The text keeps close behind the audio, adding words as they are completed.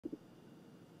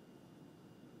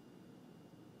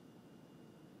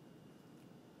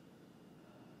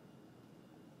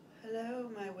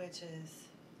witches.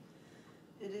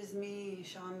 It is me,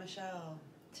 Sean Michelle.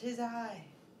 'Tis I.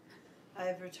 I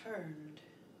have returned.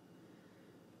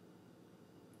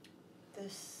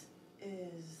 This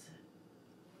is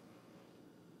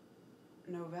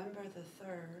November the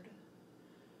 3rd,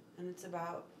 and it's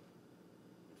about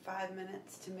 5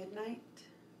 minutes to midnight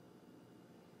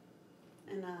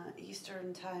in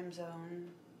Eastern time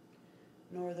zone,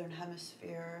 Northern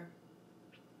Hemisphere.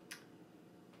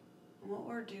 And what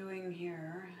we're doing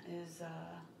here is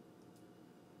a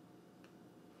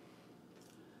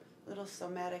little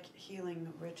somatic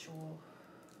healing ritual.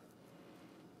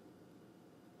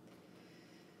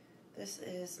 This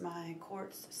is my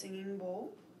quartz singing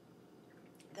bowl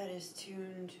that is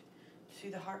tuned to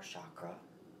the heart chakra,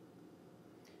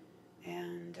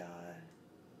 and the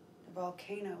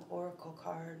volcano oracle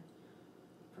card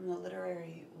from the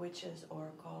Literary Witches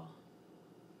Oracle.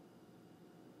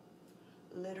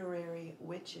 Literary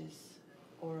Witches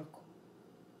Oracle.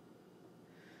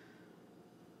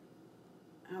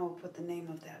 I will put the name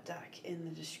of that deck in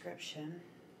the description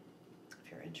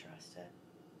if you're interested.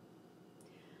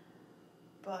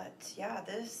 But yeah,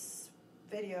 this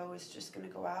video is just going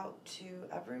to go out to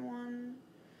everyone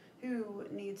who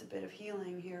needs a bit of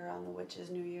healing here on the Witches'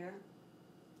 New Year.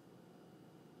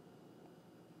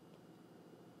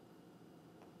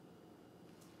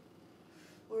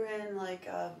 We're in like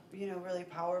a, really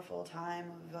powerful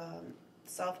time of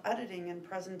self-editing and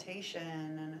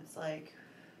presentation, and it's like,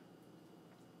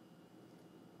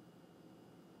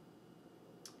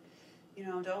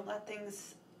 don't let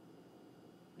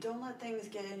things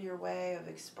get in your way of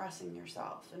expressing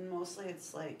yourself. And mostly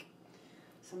it's like,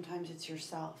 sometimes it's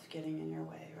yourself getting in your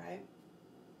way, right?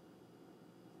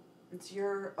 It's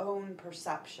your own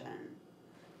perception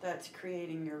that's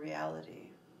creating your reality.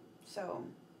 So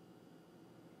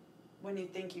when you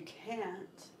think you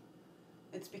can't,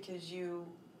 it's because you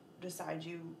decide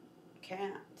you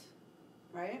can't,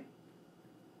 right?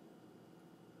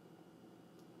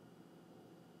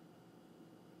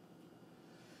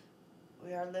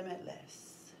 We are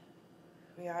limitless.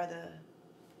 We are the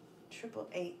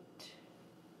 888.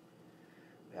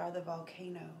 We are the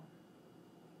volcano.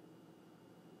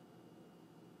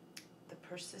 The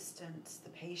persistence, the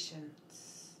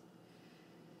patience,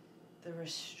 the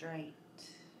restraint,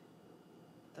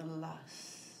 the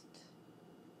lust.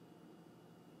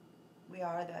 We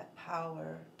are that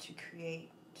power to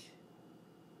create.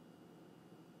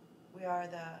 We are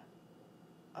the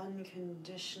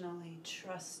unconditionally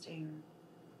trusting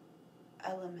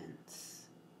elements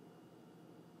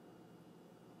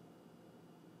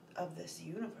of this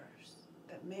universe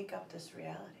that make up this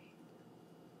reality.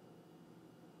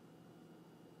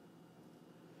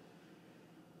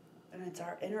 And it's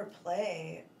our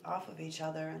interplay off of each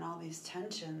other and all these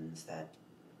tensions that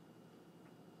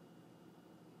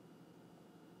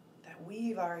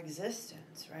weave our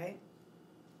existence, right?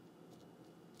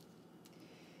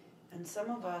 And some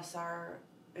of us are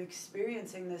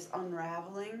experiencing this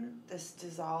unraveling, this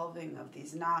dissolving of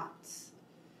these knots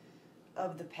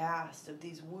of the past, of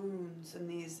these wounds and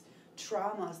these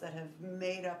traumas that have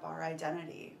made up our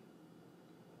identity.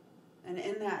 And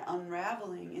in that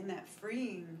unraveling, in that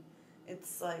freeing,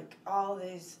 it's like all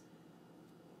these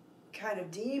kind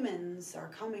of demons are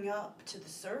coming up to the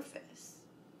surface.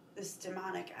 This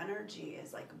demonic energy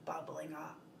is like bubbling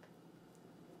up.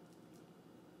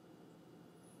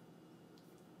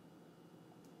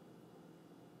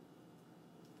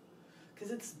 Because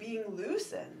it's being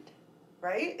loosened,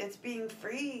 right? It's being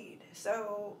freed.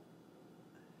 So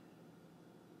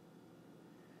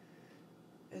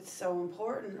it's so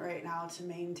important right now to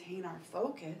maintain our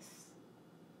focus,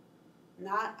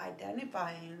 not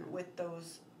identifying with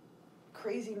those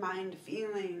crazy mind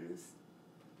feelings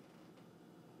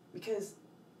because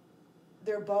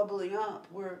they're bubbling up.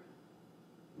 We're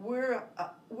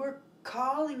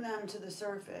calling them to the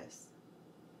surface.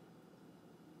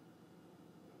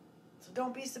 So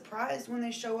don't be surprised when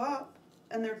they show up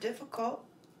and they're difficult.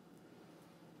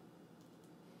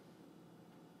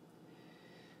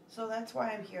 So that's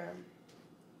why I'm here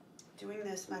doing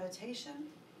this meditation.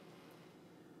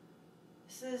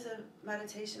 This is a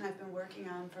meditation I've been working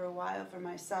on for a while for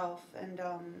myself, and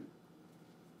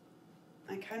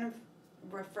I kind of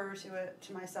refer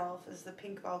to myself as the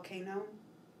pink volcano.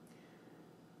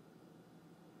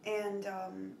 And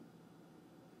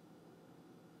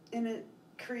in a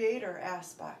creator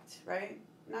aspect, right?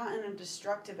 Not in a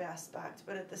destructive aspect,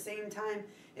 but at the same time,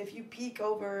 if you peek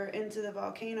over into the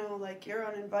volcano like you're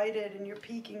uninvited and you're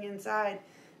peeking inside,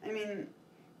 I mean,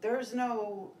 there's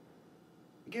no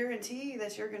guarantee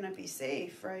that you're going to be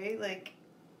safe, right? Like,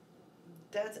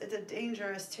 it's a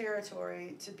dangerous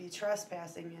territory to be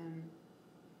trespassing in.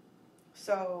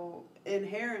 So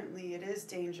inherently it is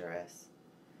dangerous.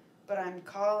 But I'm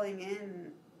calling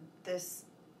in this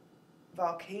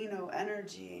volcano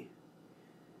energy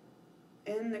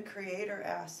in the creator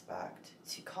aspect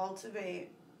to cultivate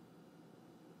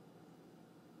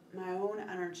my own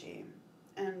energy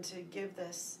and to give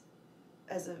this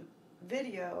as a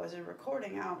video, as a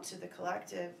recording out to the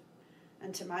collective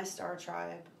and to my star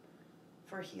tribe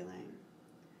for healing.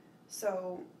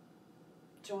 So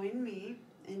join me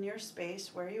in your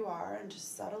space where you are and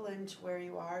just settle into where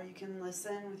you are. You can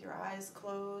listen with your eyes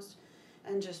closed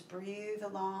and just breathe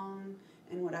along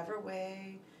in whatever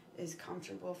way is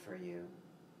comfortable for you.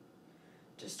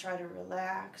 Just try to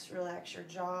relax your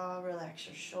jaw, relax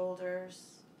your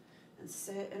shoulders, and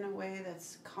sit in a way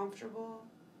that's comfortable,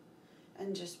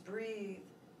 and just breathe,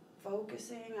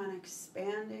 focusing on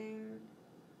expanding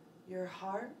your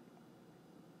heart.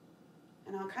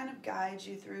 And I'll kind of guide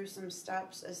you through some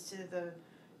steps as to the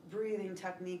breathing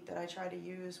technique that I try to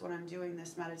use when I'm doing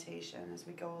this meditation as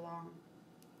we go along.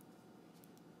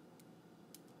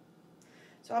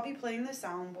 So I'll be playing the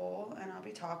sound bowl and I'll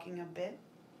be talking a bit.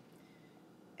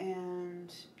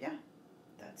 And yeah,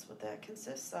 that's what that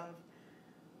consists of.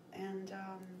 And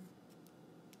I'll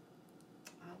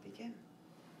begin.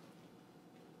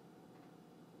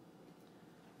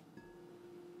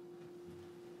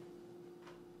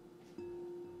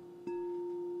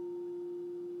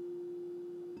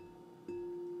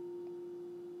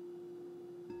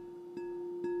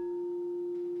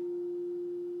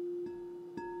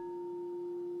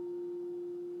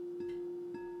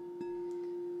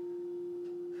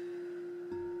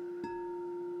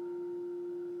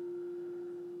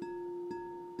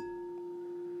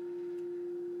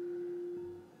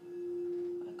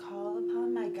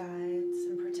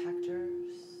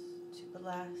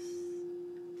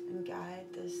 And guide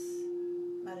this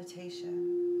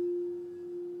meditation.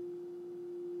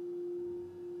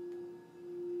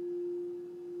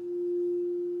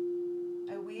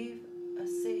 I weave a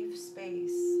safe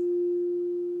space,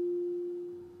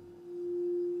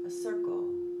 a circle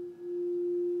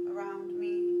around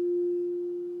me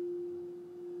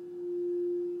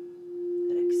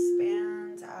that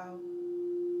expands out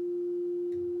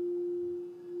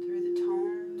through the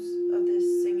tones of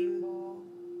this singing bowl.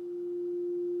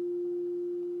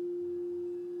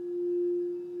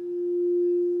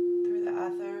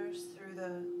 Through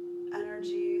the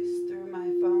energies, through my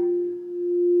phone,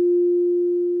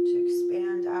 to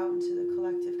expand out into the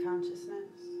collective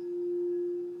consciousness.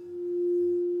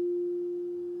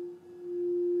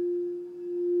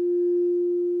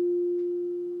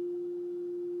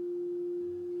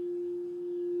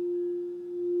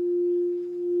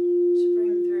 To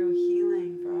bring through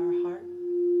healing for our heart.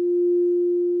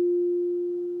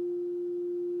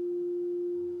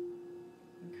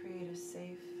 And create a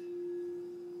safe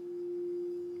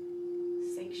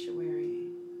sanctuary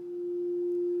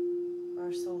for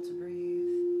our soul to breathe,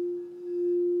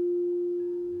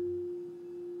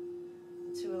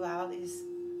 to allow these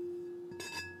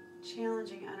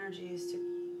challenging energies to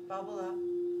bubble up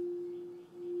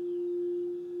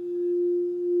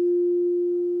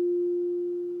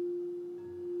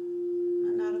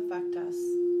and not affect us.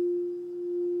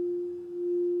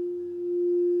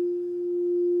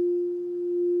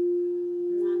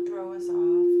 Not throw us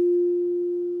off.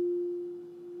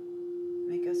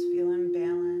 Make us feel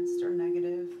imbalanced or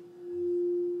negative,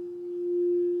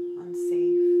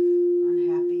 unsafe,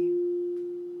 unhappy.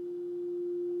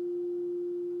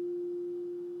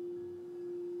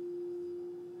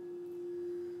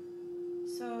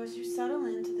 So as you settle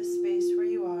into the space where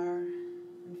you are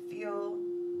and feel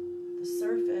the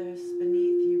surface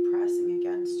beneath you pressing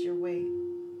against your weight,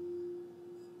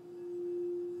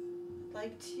 I'd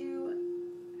like to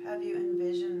have you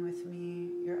envision with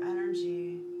me your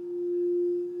energy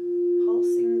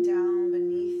pulsing down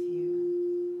beneath you,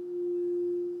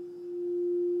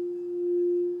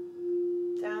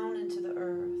 down into the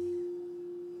earth,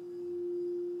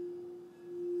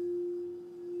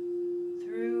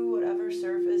 through whatever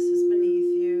surface is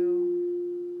beneath you,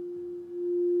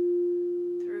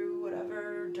 through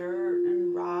whatever dirt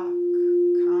and rock,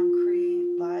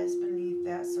 concrete lies beneath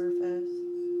that surface,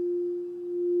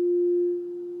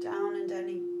 down into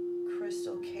any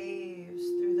crystal caves,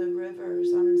 through the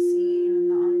rivers unseen in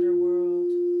the underworld,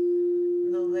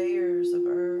 and the layers of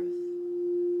earth,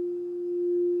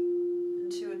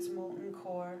 into its molten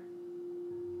core.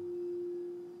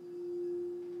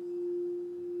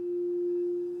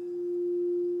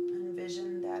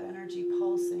 Envision that energy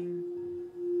pulsing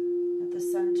at the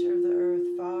center of the earth,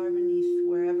 far beneath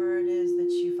wherever it is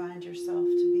that you find yourself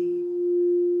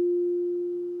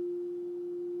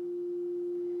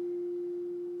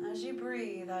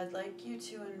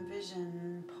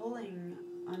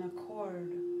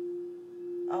cord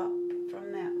up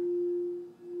from that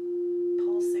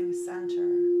pulsing center.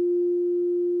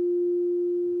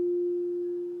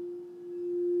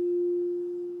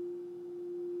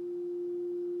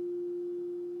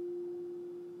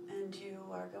 And you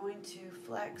are going to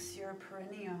flex your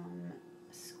perineum,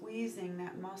 squeezing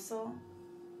that muscle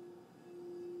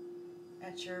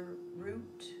at your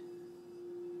root,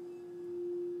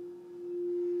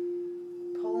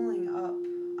 pulling up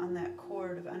on that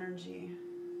cord of energy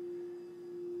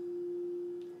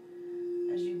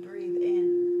as you breathe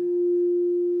in.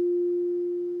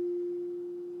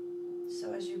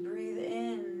 So as you breathe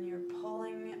in, you're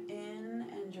pulling in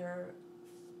and you're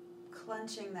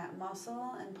clenching that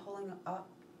muscle and pulling up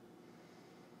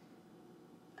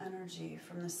energy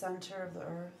from the center of the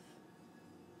earth.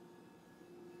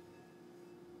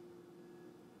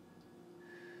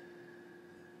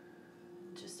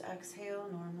 Just exhale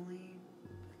normally.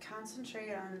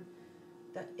 Concentrate on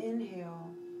the inhale.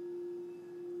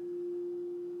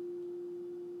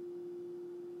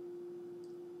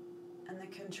 And the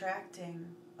contracting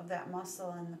of that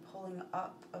muscle and the pulling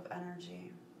up of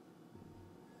energy.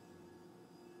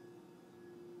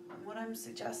 And what I'm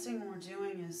suggesting we're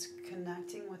doing is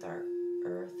connecting with our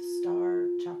earth star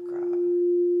chakra,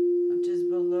 which is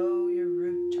below your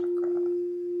root chakra.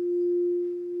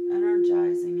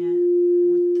 Energizing it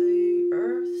with the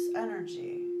earth's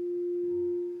energy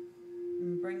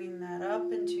and bringing that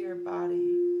up into your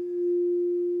body.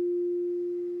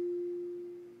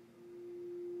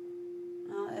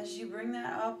 As you bring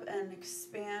that up and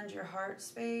expand your heart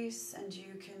space, and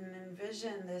you can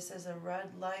envision this as a red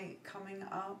light coming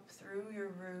up through your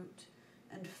root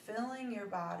and filling your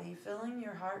body, filling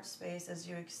your heart space as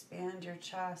you expand your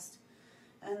chest.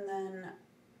 And then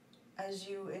as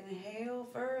you inhale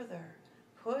further,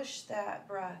 push that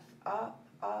breath up,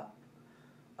 up,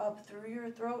 up through your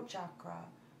throat chakra,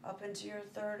 up into your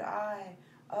third eye,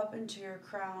 up into your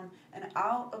crown, and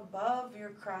out above your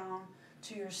crown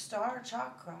to your star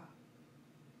chakra,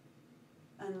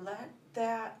 and let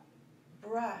that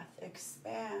breath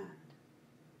expand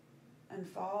and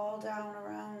fall down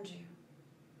around you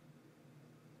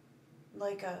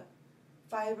like a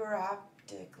fiber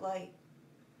optic light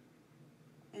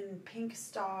in pink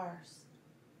stars.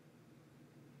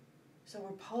 So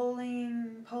we're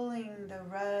pulling the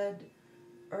red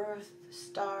earth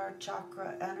star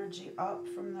chakra energy up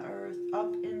from the earth,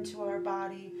 up into our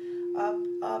body, up,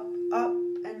 up, up,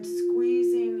 and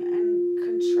squeezing and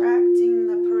contracting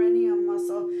the perineum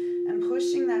muscle and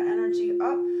pushing that energy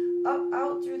up, up,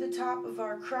 out through the top of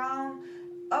our crown,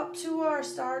 up to our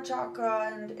star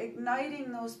chakra, and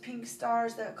igniting those pink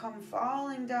stars that come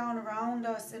falling down around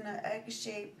us in an egg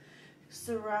shape,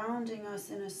 surrounding us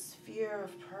in a sphere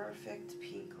of perfect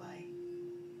pink light.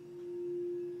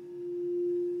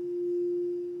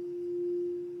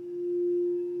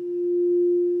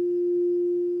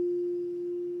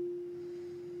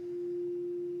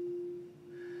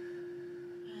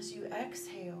 As you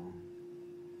exhale,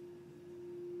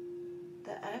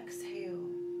 the exhale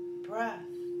breath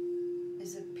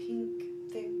is a pink,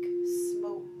 thick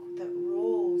smoke that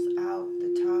rolls out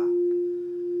the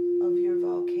top of your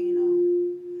volcano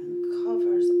and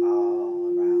covers all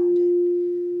around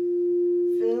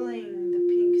it, filling the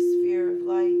pink sphere of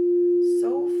light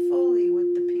so fully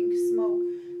with the pink smoke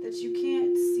that you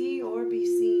can't see or be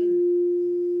seen.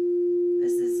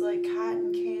 This is like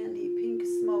cotton candy, pink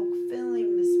smoke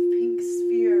filling this pink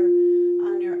sphere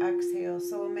on your exhale.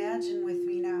 So imagine with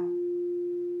me now.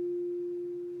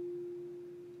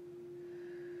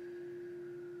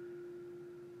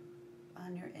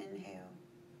 On your inhale,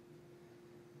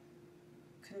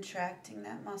 contracting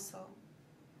that muscle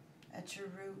at your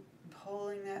root,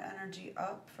 pulling that energy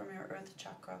up from your earth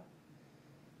chakra,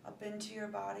 up into your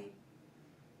body,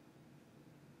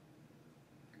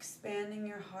 expanding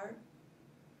your heart,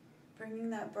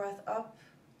 bringing that breath up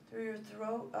through your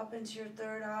throat, up into your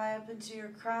third eye, up into your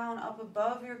crown, up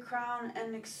above your crown,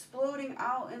 and exploding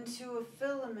out into a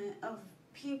filament of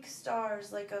pink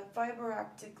stars like a fiber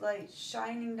optic light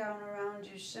shining down around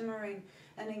you, shimmering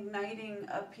and igniting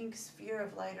a pink sphere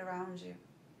of light around you.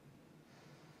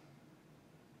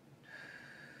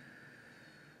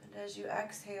 And as you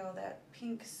exhale, that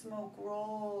pink smoke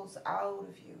rolls out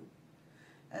of you,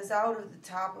 as out of the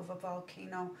top of a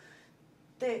volcano,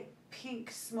 thick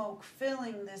pink smoke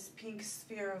filling this pink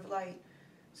sphere of light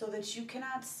so that you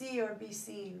cannot see or be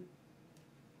seen.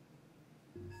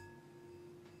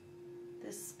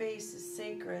 This space is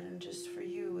sacred and just for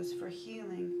you, is for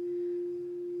healing.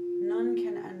 None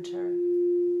can enter.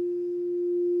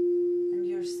 And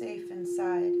you're safe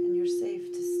inside, and you're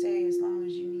safe to stay as long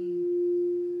as you need.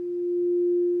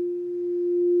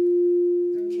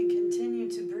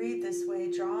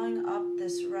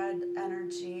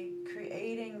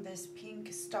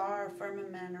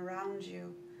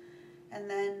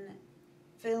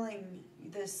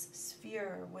 this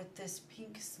sphere with this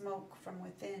pink smoke from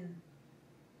within.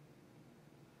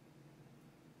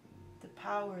 The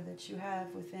power that you have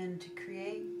within to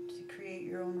create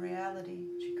your own reality,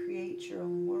 to create your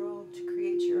own world, to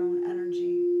create your own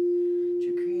energy.